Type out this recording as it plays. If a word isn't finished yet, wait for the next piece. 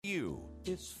you.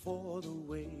 It's for the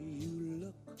way you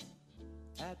look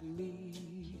at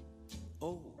me.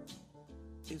 Oh,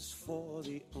 it's for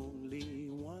the only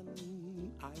one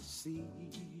I see.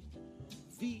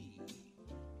 V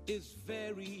is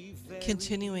very, very.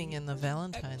 Continuing in the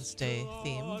Valentine's Day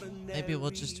theme, maybe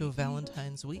we'll just do a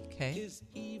Valentine's week, hey?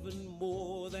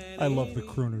 I love the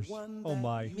crooners. Oh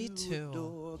my. Me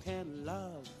too.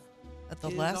 At the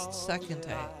last second,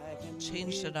 I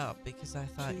changed it up because I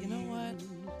thought, you know what?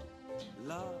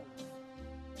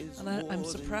 And I'm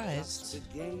surprised.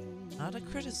 Not a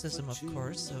criticism, of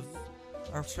course, of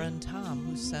our friend Tom,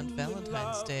 who sent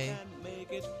Valentine's Day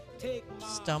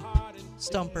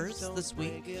Stumpers this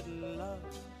week.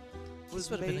 This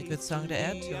would have been a good song to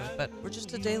add to it, but we're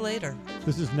just a day later.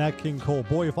 This is Nat King Cole.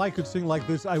 Boy, if I could sing like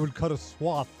this, I would cut a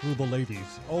swath through the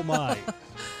ladies. Oh, my.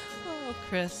 Oh,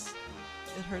 Chris,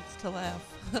 it hurts to laugh.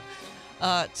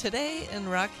 Today in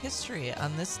rock history,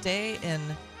 on this day in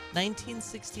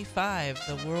 1965,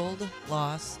 the world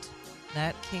lost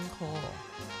Nat King Cole.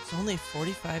 He's only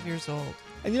 45 years old.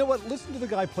 And you know what? Listen to the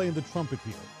guy playing the trumpet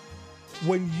here.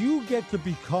 When you get to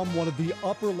become one of the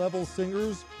upper-level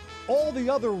singers, all the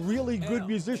other really good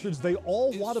musicians, they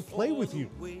all want to play with you.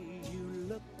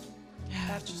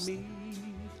 Yeah,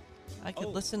 I could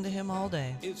listen to him all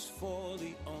day.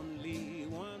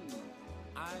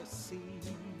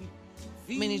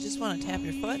 I mean, you just want to tap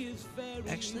your foot.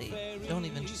 Actually, you don't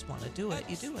even just want to do it.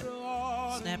 You do it.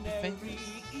 Snap your fingers.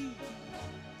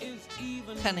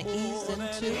 Kind of ease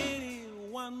into.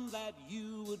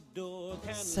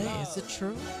 Say, is it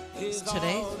true? Is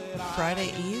today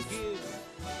Friday Eve,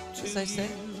 as I say?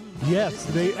 Yes,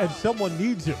 today, and someone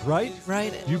needs it, right?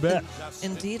 Right. You bet.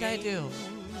 Indeed, I do.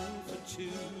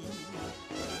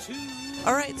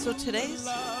 All right, so today's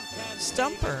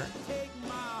Stumper,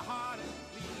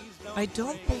 I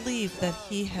don't believe that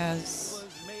he has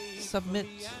submitted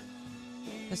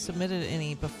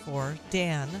any before.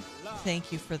 Dan,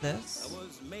 thank you for this.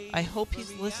 I hope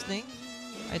he's listening.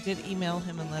 I did email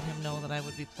him and let him know that I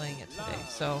would be playing it today.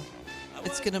 So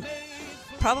it's going to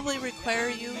probably require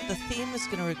you, the theme is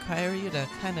going to require you to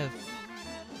kind of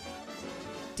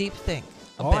deep think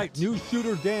a bit. All right, new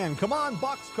shooter Dan. Come on,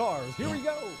 boxcars. Here we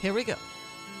go. Here we go.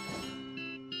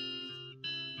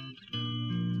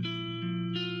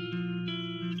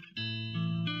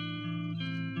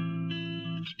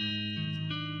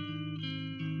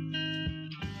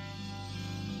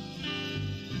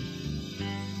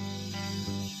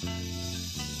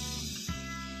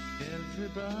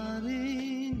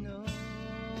 Everybody knows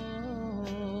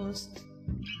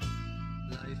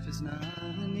life is not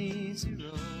an easy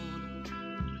road.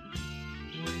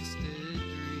 Wasted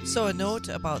dreams. So a note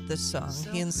about this song.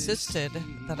 He insisted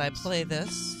that I play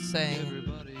this, saying,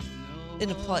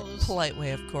 in a polite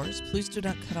way, of course, please do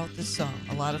not cut out this song.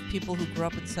 A lot of people who grew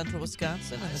up in central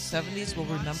Wisconsin in the 70s will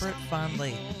remember it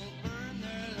fondly.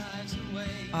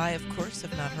 I, of course,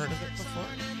 have not heard of it before.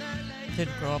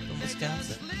 Didn't grow up in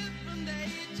Wisconsin.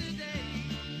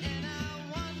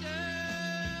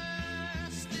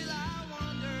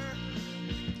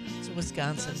 It's a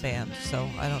Wisconsin band, so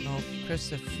I don't know,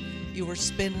 Chris, if you were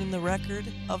spinning the record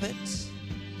of it.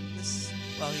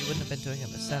 Well, you wouldn't have been doing it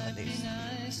in the 70s.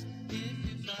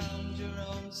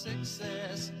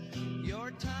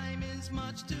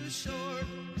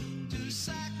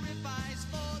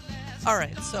 All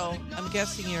right, so I'm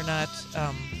guessing you're not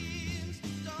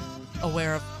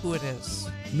aware of who it is.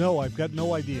 No, I've got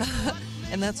no idea.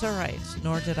 And that's all right,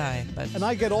 nor did I. And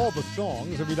I get all the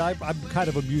songs. I mean, I'm kind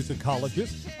of a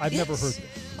musicologist. I've never heard this.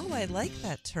 Oh, I like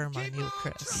that term on you,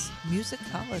 Chris.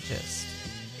 Musicologist.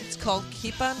 It's called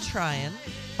Keep On Trying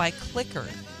by Clicker.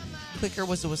 Clicker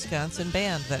was a Wisconsin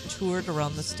band that toured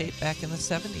around the state back in the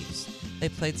 70s. They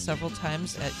played several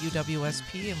times at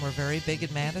UWSP and were very big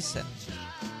in Madison.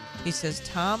 He says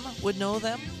Tom would know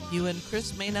them, you and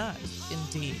Chris may not.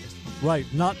 Indeed. Right,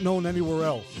 not known anywhere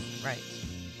else. Right.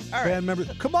 All right. Band members,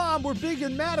 come on, we're big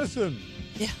in Madison.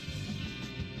 Yeah.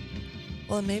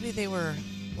 Well, maybe they were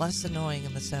less annoying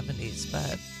in the 70s,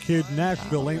 but... Kid,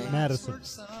 Nashville ain't Madison.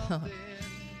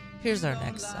 Here's our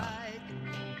next song.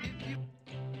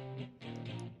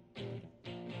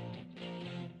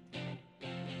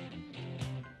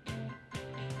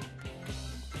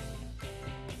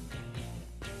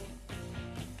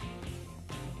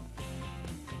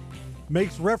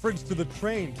 Makes reference to the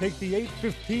train. Take the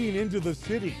 815 into the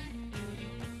city.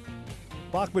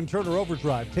 Bachman Turner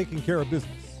Overdrive, taking care of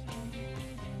business.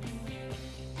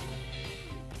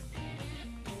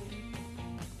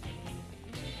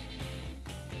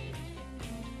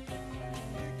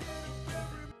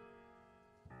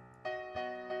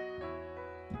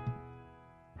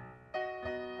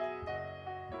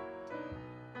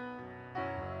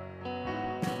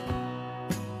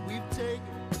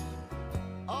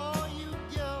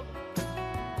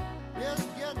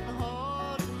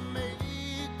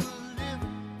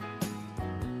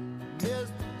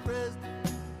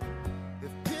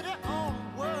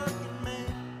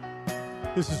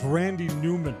 This is Randy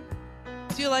Newman.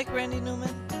 Do you like Randy Newman?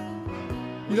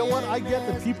 You know what? I get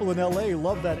that people in L.A.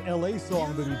 love that L.A.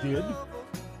 song that he did.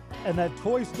 And that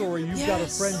Toy Story, You've Got a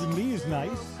Friend in Me is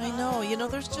nice. I know. You know,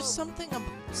 there's just something, I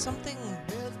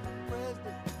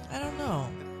don't know.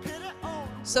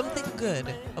 Something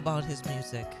good about his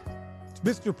music.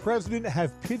 Mr. President,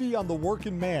 have pity on the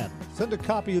working man. Send a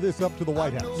copy of this up to the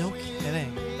White House. No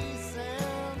kidding.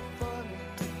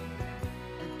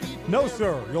 No,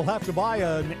 sir. You'll have to buy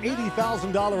an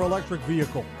 $80,000 electric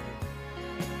vehicle.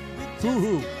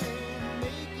 Hoo-hoo.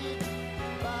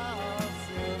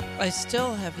 I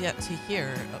still have yet to hear.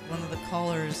 One of the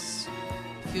callers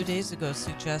a few days ago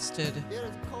suggested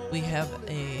we have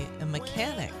a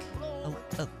mechanic,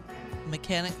 a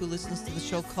mechanic who listens to the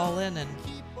show call in and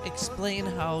explain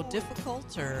how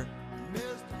difficult or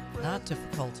not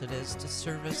difficult it is to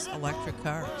service electric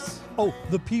cars. Oh,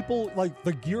 the people, like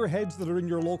the gearheads that are in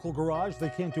your local garage, they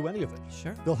can't do any of it.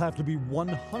 Sure. They'll have to be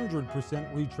 100%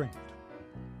 retrained.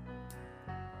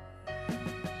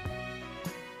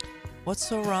 What's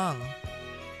so wrong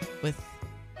with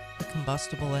the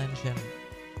combustible engine?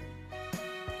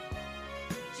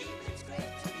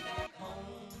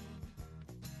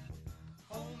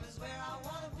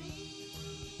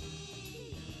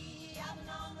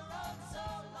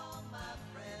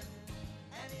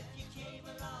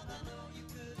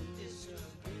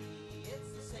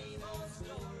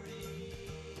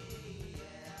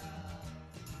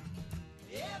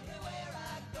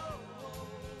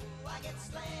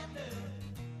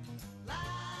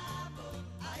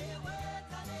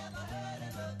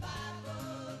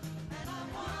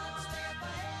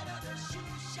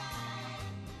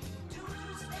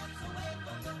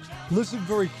 Listen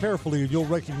very carefully and you'll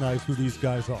recognize who these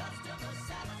guys are.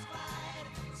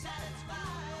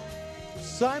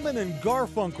 Simon and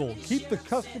Garfunkel, keep the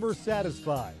customer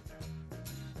satisfied.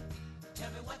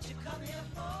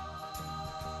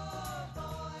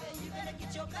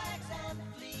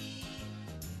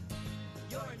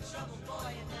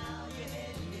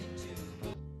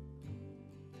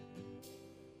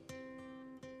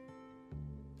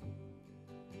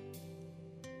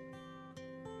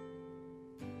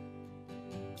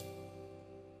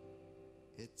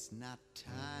 It's not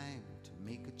time to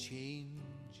make a change.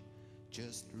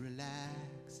 Just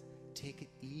relax, take it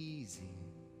easy.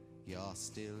 You're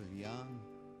still young,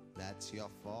 that's your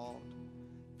fault.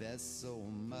 There's so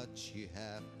much you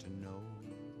have to know.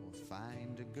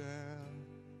 Find a girl,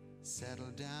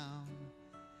 settle down.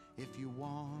 If you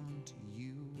want,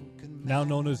 you can. Now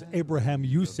known as Abraham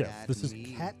Youssef, this is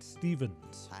Cat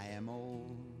Stevens. I am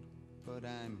old, but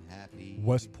I'm happy.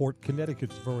 Westport,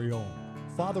 Connecticut's very own.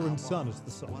 Father and Son is the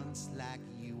song. Once like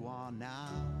you are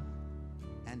now,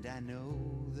 and I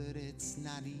know that it's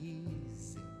not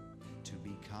easy to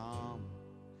be calm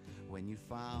when you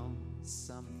found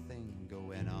something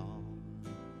going on.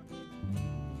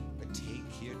 But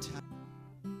take your time.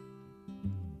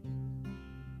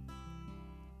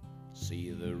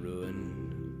 See the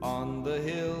ruin on the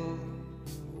hill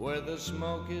where the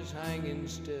smoke is hanging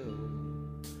still,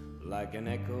 like an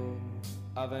echo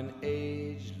of an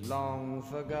age long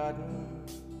forgotten.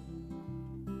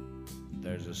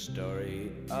 There's a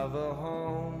story of a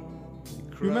home.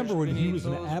 Remember when he was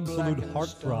an absolute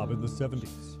heartthrob in the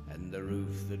 70s? And the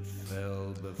roof that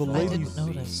fell The before ladies,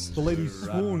 didn't notice. the ladies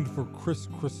swooned for Chris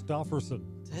Christopherson.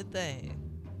 Did they?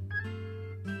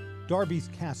 Darby's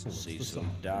Castle is the Cecil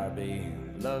song. Darby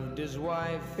loved his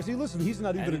wife. You see, listen, he's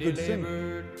not even a And good he singer.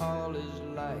 labored all his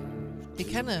life He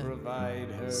to kind of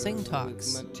provide her sing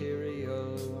talks. with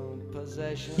material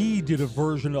possessions. He did a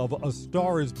version of A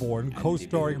Star is Born,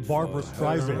 co-starring Barbara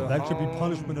Streisand. That should be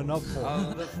punishment enough for him.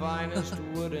 Of the finest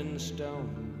wood and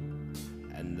stone,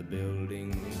 and the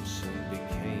building soon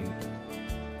became.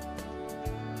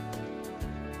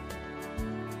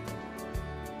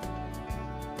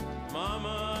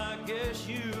 Mama, I guess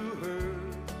you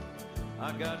heard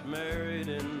I got married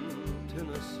in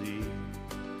Tennessee.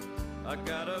 I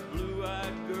got a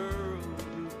blue-eyed girl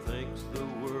who thinks the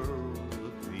world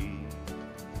of me.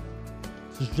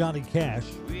 This is Johnny Cash.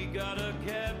 We got a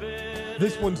cabin.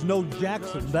 This one's No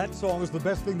Jackson. That song is the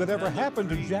best thing that ever happened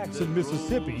to Jackson,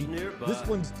 Mississippi. This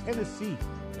one's Tennessee.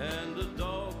 And a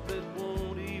dog that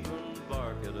won't even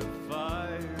bark at a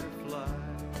firefly.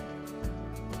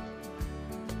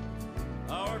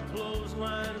 Our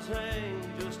clotheslines hang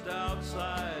just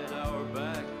outside our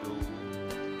back door.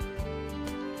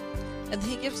 And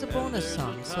he gives a bonus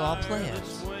song, so I'll play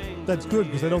it. That's good,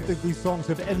 because I don't think these songs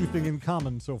have anything in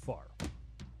common so far.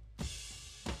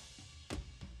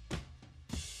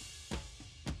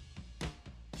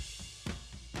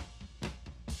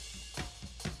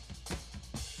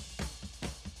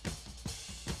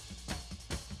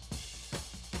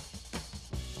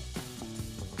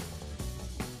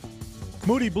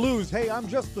 Moody Blues, hey, I'm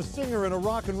just the singer in a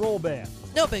rock and roll band.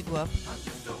 No big whoop.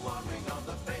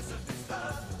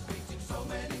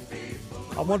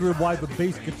 I'm wondering why the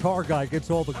bass guitar guy gets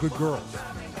all the good girls.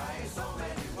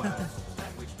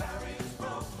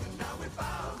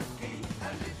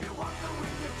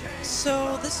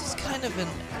 So this is kind of an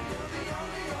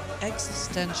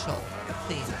existential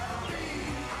theme.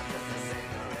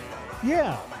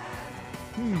 Yeah.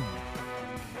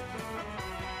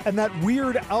 And that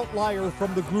weird outlier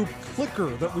from the group Clicker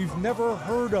that we've never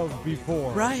heard of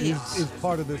before Right. is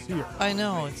part of this here. I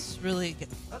know, it's really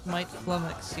might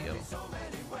flummox you.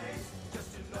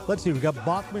 Let's see, we've got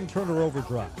Bachman Turner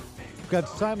Overdrive. We've got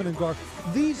Simon and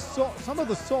Garfunkel. Some of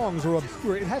the songs are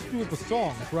obscure. It has to do with the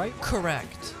songs, right?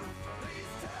 Correct.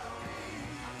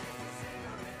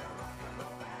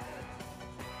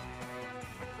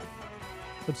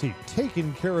 Let's see,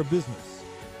 Taking Care of Business.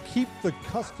 Keep the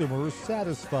customers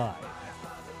satisfied.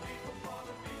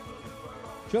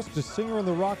 Just a singer in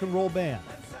the rock and roll band.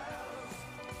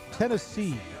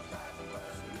 Tennessee.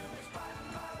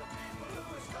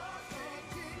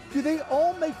 Do they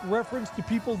all make reference to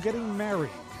people getting married?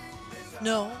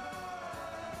 No.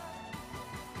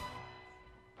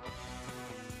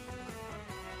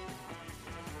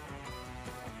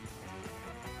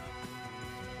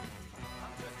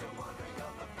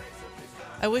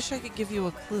 I wish I could give you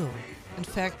a clue. In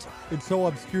fact, It's so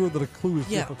obscure that a clue is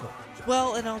yeah. difficult.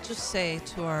 Well, and I'll just say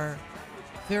to our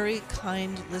very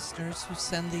kind listeners who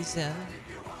send these in,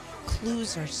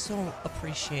 clues are so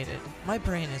appreciated. My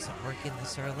brain isn't working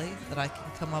this early that I can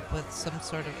come up with some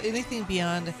sort of anything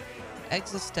beyond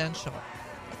existential.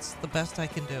 It's the best I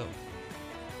can do.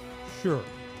 Sure.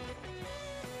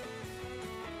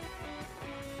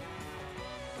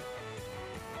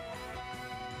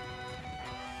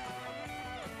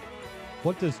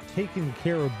 What does taking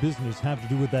care of business have to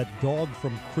do with that dog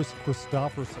from Chris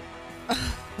Christopherson?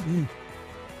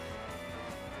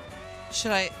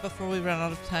 Should I, before we run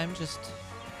out of time, just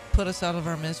put us out of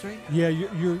our misery? Yeah,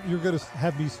 you're going to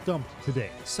have me stumped today.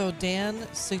 So Dan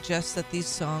suggests that these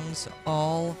songs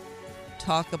all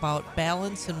talk about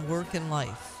balance in work and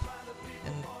life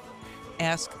and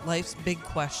ask life's big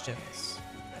questions.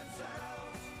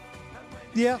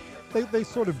 Yeah, they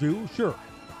sort of do, sure.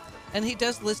 And he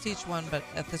does list each one, but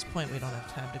at this point we don't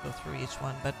have time to go through each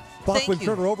one. But Bachman thank you.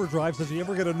 Turner Overdrive says, you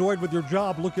ever get annoyed with your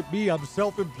job? Look at me. I'm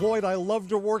self-employed. I love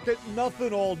to work at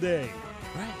nothing all day.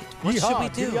 Right. What should we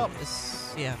Yeehaw, do? giddy up.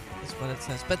 Is what it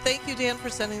says. But thank you, Dan, for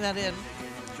sending that in.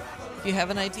 If you have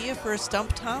an idea for a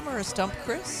Stump Tom or a Stump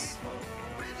Chris,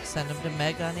 send them to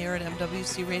Meg on air at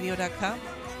mwcradio.com.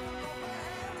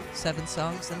 7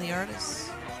 songs and the artists.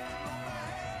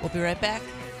 We'll be right back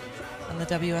on the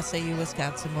WSAU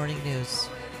Wisconsin Morning News.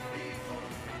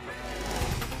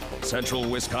 Central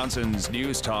Wisconsin's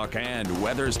news talk and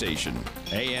weather station.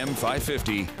 AM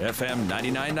 550, FM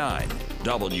 99.9,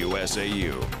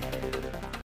 WSAU.